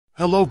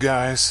Hello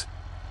guys.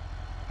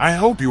 I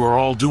hope you are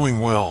all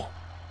doing well.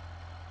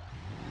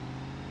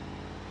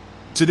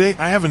 Today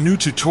I have a new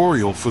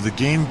tutorial for the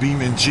game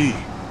BeamNG,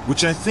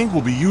 which I think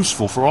will be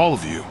useful for all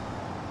of you.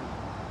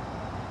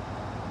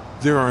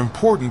 There are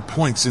important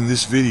points in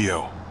this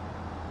video.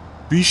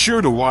 Be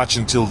sure to watch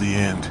until the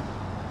end.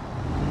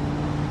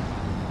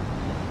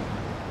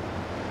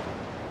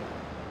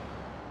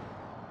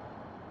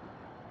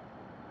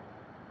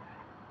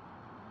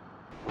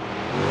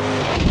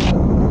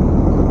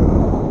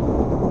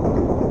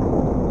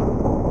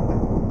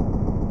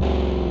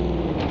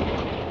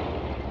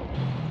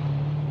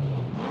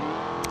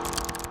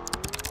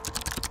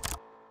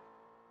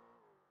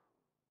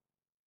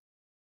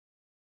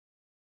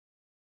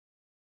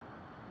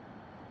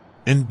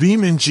 In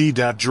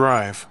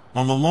BeamNG.drive,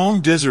 on the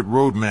long desert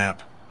road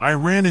map, I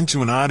ran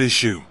into an odd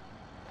issue.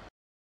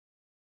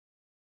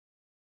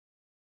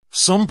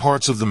 Some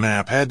parts of the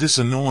map had this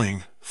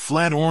annoying,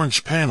 flat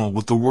orange panel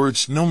with the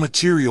words "No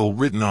material"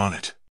 written on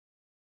it.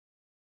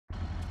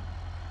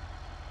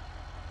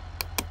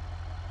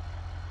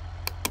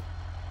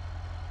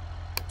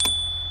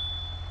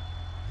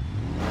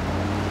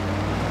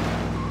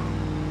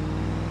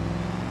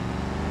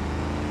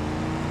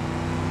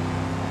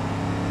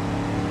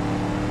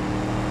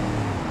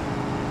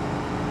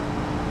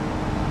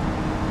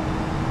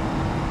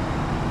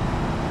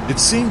 It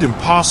seemed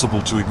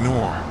impossible to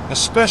ignore,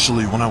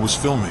 especially when I was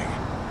filming.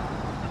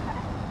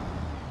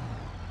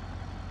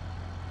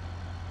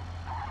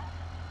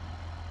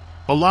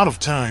 A lot of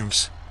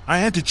times, I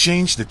had to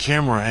change the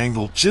camera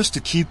angle just to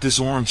keep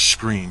this orange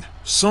screen,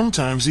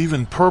 sometimes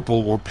even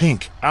purple or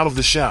pink, out of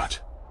the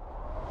shot.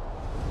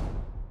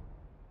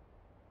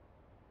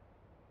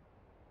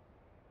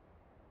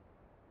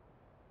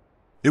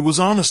 It was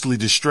honestly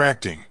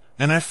distracting,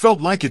 and I felt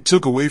like it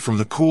took away from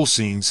the cool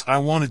scenes I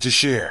wanted to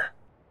share.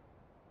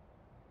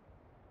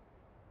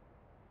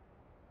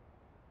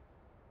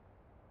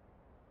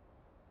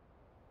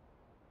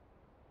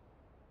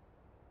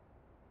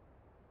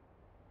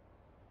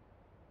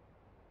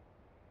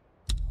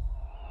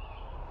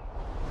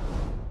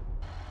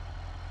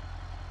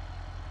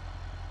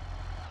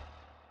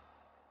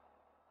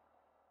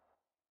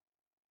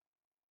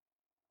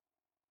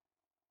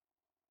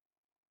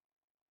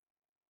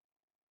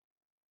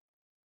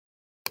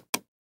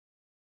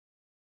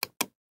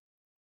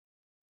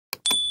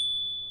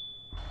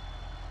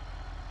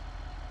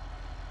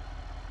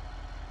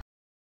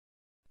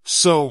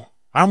 So,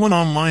 I went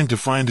online to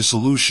find a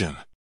solution.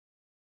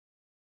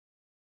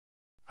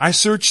 I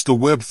searched the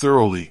web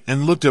thoroughly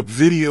and looked up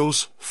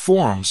videos,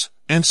 forums,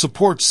 and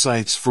support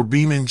sites for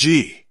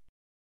BeamNG.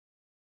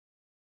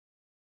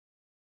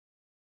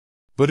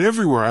 But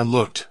everywhere I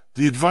looked,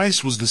 the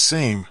advice was the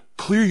same: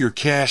 clear your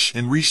cache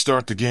and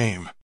restart the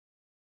game.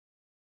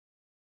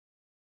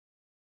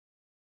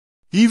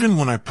 Even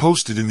when I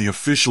posted in the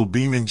official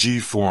BeamNG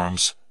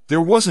forums,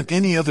 there wasn't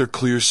any other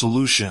clear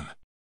solution.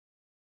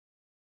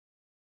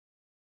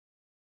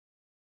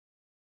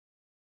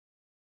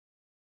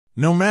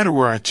 No matter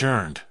where I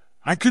turned,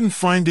 I couldn't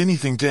find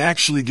anything to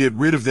actually get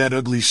rid of that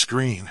ugly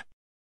screen.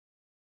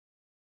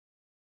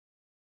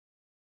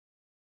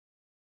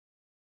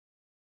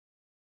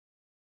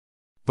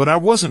 But I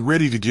wasn't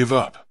ready to give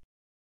up.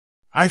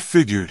 I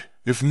figured,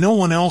 if no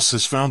one else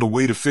has found a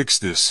way to fix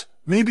this,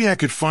 maybe I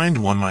could find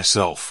one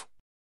myself.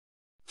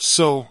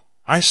 So,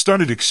 I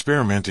started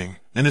experimenting,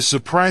 and as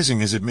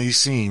surprising as it may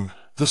seem,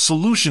 the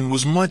solution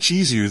was much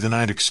easier than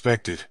I'd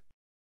expected.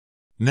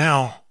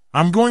 Now,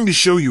 I'm going to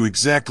show you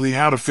exactly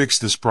how to fix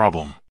this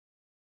problem.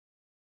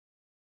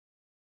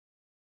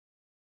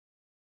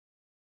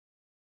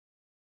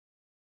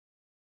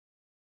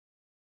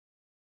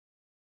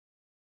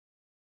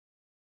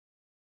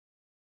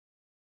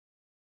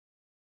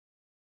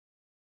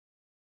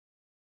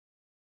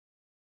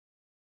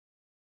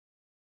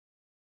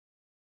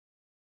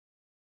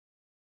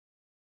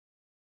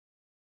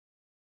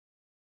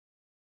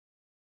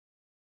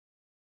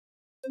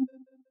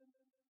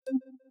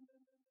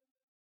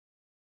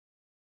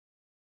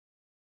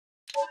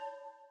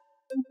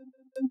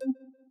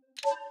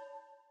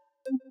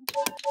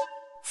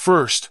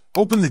 First,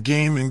 open the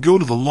game and go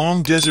to the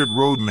long desert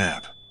road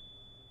map.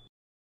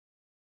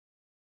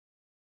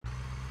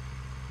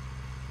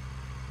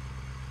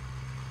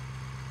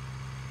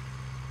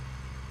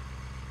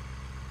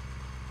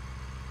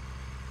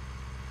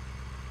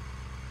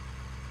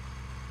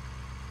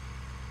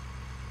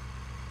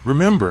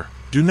 Remember,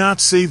 do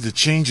not save the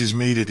changes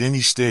made at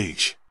any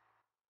stage.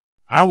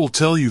 I will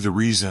tell you the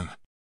reason.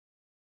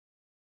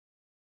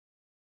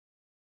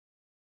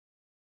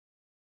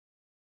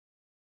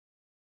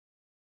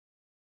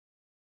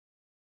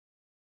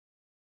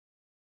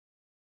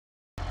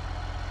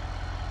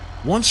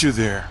 Once you're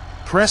there,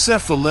 press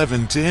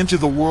F11 to enter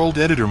the World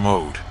Editor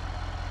mode.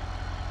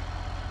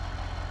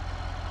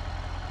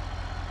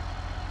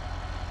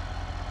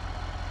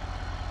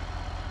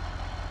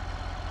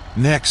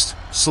 Next,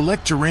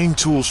 select Terrain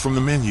Tools from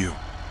the menu.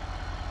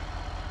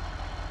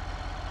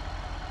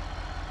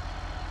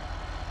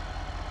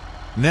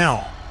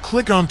 Now,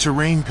 click on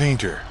Terrain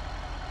Painter.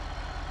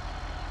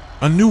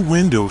 A new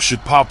window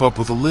should pop up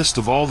with a list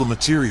of all the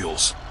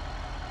materials.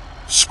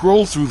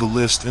 Scroll through the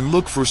list and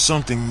look for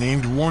something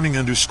named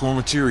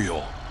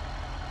warning_material.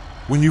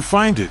 When you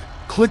find it,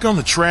 click on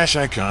the trash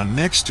icon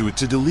next to it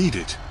to delete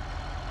it.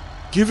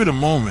 Give it a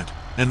moment,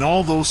 and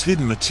all those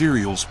hidden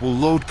materials will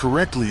load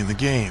correctly in the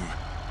game.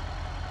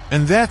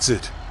 And that's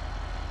it.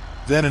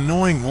 That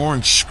annoying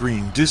orange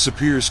screen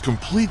disappears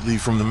completely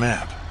from the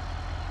map.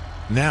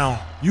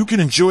 Now, you can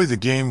enjoy the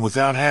game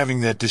without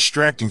having that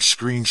distracting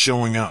screen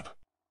showing up.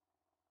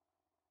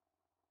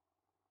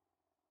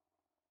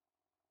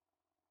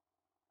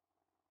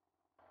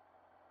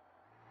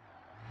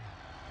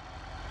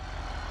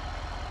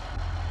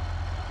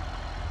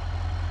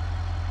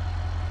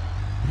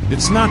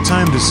 It's not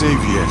time to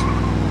save yet.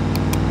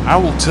 I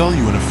will tell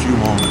you in a few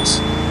moments.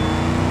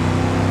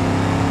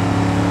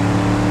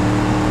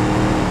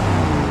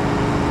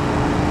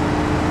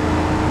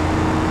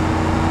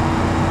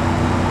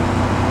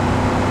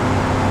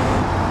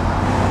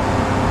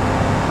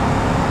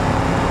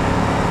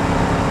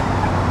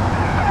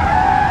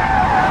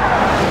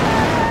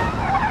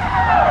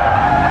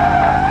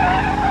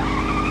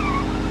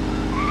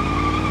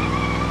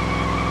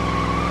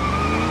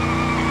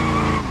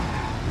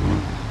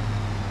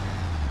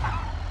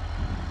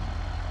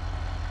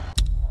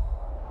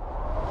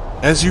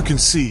 As you can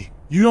see,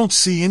 you don't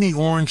see any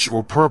orange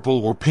or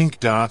purple or pink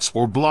dots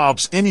or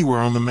blobs anywhere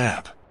on the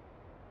map.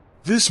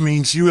 This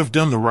means you have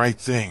done the right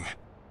thing.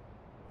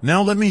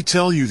 Now let me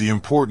tell you the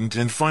important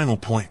and final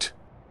point.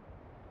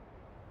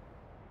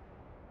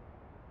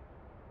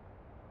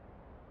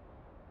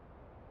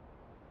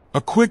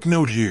 A quick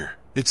note here.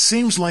 It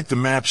seems like the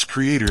map's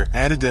creator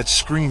added that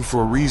screen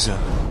for a reason.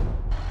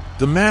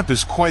 The map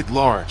is quite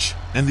large,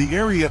 and the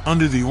area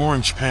under the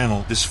orange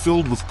panel is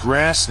filled with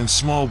grass and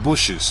small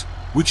bushes,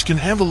 which can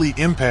heavily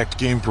impact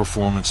game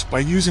performance by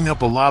using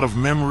up a lot of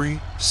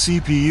memory,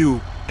 CPU,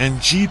 and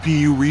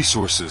GPU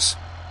resources.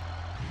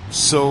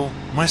 So,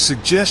 my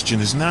suggestion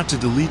is not to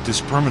delete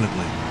this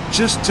permanently,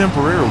 just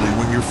temporarily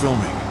when you're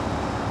filming.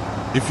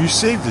 If you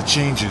save the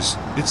changes,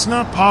 it's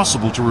not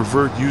possible to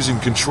revert using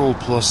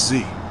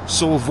Ctrl+Z,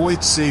 so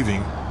avoid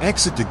saving,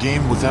 exit the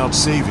game without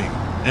saving,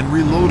 and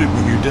reload it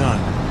when you're done.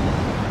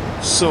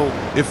 So,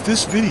 if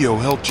this video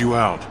helped you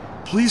out,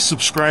 please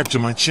subscribe to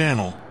my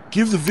channel,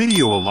 give the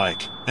video a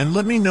like, and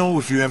let me know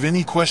if you have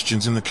any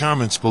questions in the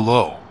comments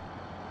below.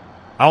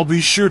 I'll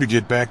be sure to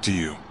get back to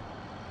you.